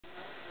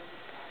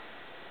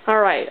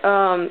Alright,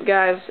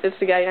 guys, it's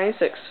the guy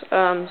 96.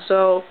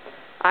 So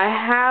I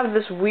have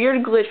this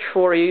weird glitch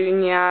for you,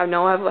 and yeah, I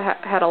know I've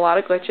had a lot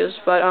of glitches,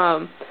 but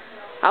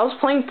I was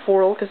playing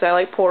Portal because I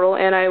like Portal,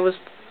 and I was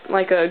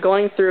like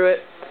going through it,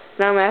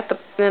 and I'm at the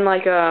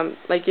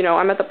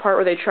I'm at the part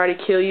where they try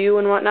to kill you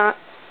and whatnot,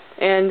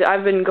 and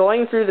I've been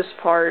going through this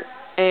part,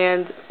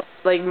 and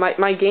like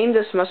my game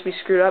just must be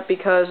screwed up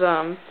because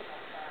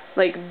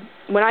like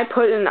when I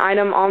put an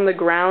item on the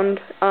ground,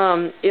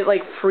 it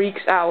like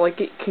freaks out. Like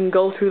it can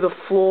go through the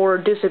floor,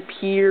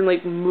 disappear, and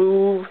like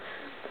move.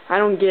 I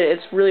don't get it.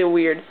 It's really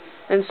weird.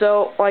 And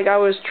so like I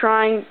was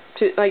trying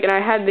to and I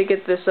had to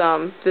get this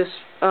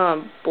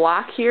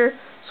block here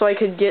so I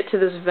could get to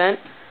this vent,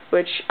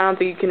 which I don't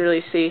think you can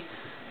really see.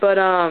 But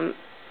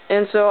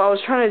and so I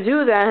was trying to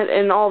do that,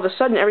 and all of a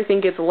sudden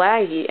everything gets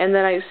laggy, and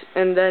then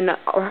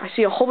I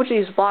see a whole bunch of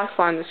these blocks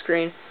on the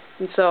screen,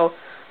 and so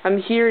I'm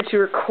here to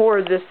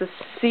record this to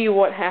see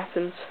what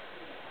happens.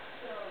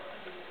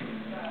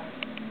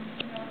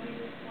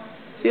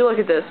 See, look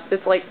at this.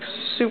 It's like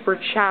super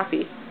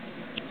choppy.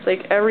 It's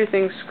like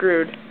everything's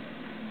screwed.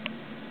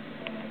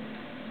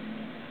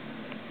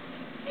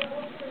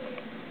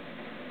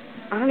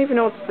 I don't even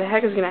know what the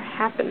heck is gonna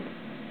happen.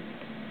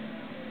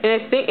 And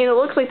it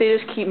looks like they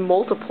just keep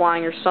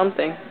multiplying or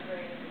something.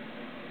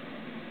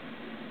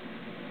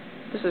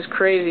 This is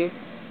crazy.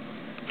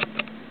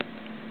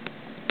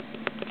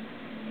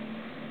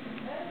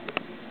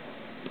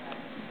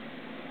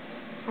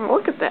 Oh,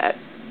 look at that.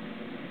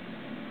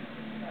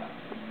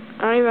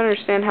 I don't even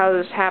understand how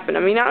this happened.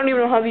 I mean, I don't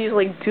even know how these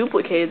like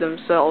duplicated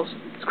themselves.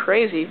 It's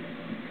crazy.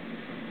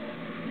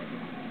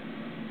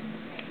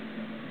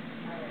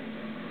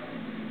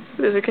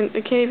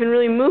 It can't even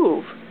really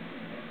move.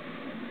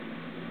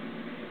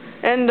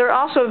 And there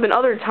also have been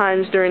other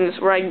times during this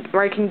where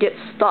I can get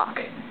stuck,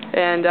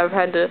 and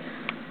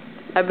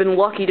I've been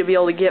lucky to be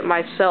able to get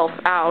myself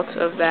out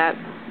of that.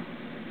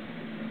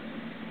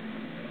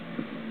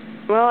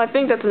 Well, I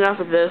think that's enough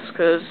of this,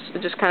 because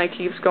it just kind of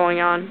keeps going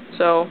on.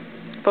 So,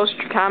 post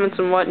your comments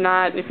and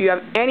whatnot. If you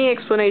have any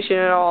explanation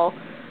at all,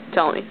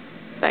 tell me.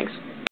 Thanks.